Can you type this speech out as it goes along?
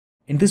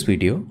In this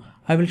video,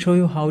 I will show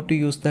you how to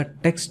use the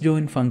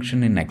TEXTJOIN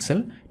function in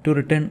Excel to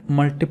return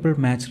multiple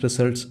match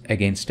results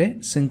against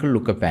a single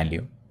lookup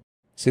value.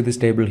 See this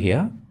table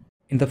here.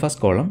 In the first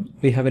column,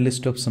 we have a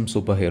list of some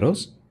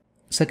superheroes.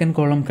 Second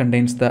column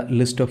contains the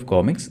list of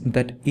comics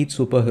that each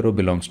superhero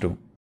belongs to.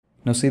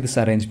 Now see this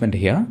arrangement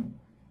here.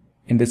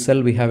 In this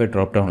cell, we have a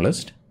drop-down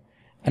list.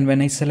 And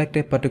when I select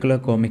a particular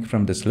comic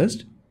from this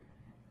list,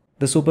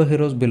 the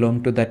superheroes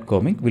belong to that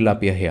comic will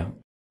appear here.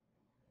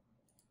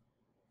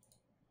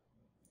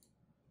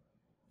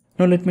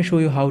 Now let me show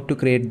you how to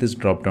create this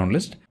drop-down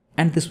list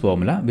and this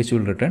formula which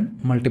will return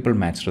multiple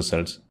match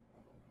results.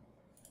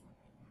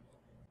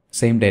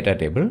 Same data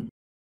table.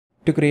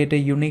 To create a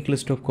unique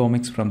list of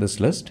comics from this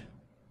list,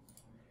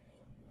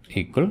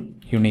 equal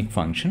unique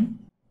function.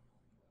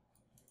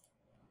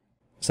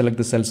 Select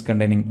the cells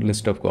containing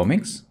list of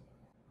comics.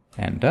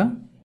 Enter.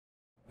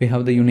 We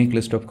have the unique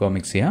list of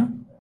comics here.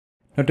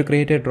 Now to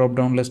create a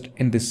drop-down list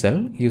in this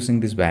cell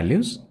using these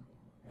values,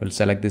 we'll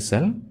select this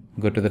cell,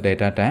 go to the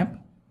data tab,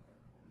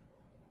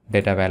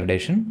 data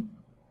validation,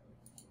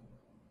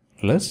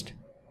 list,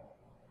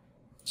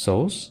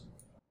 source,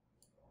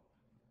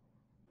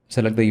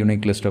 select the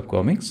unique list of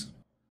comics.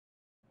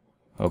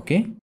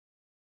 OK.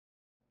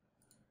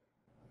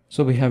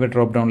 So we have a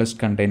drop-down list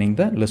containing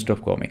the list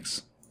of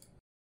comics.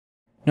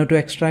 Now to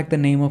extract the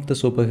name of the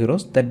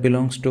superheroes that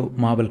belongs to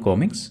Marvel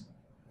Comics,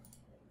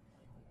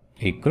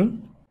 equal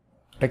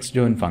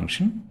TEXTJOIN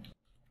function,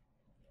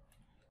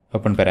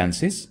 open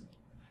parentheses,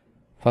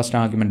 first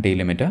argument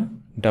delimiter,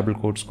 double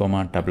quotes,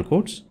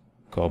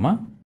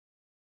 comma,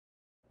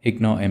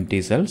 ignore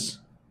empty cells,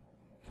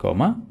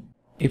 comma,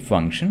 if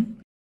function,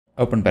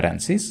 open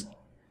parentheses,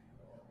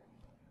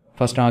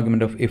 first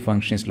argument of if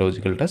function is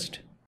logical test.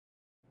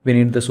 We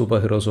need the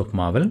superheroes of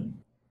Marvel,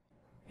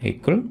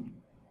 equal,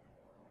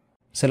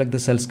 select the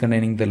cells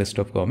containing the list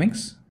of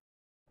comics,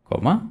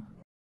 comma,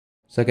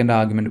 second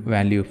argument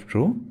value of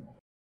true,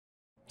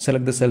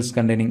 select the cells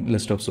containing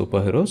list of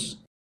superheroes,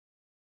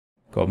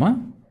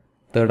 comma,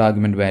 third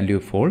argument value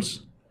of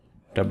false,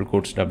 double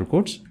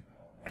quotes,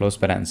 close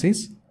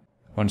parentheses,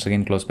 once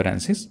again close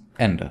parentheses,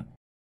 enter.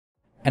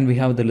 And we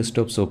have the list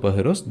of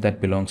superheroes that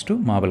belongs to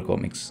Marvel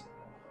Comics.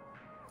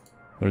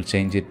 We'll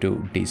change it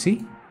to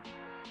DC,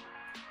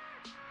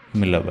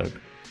 Miller World.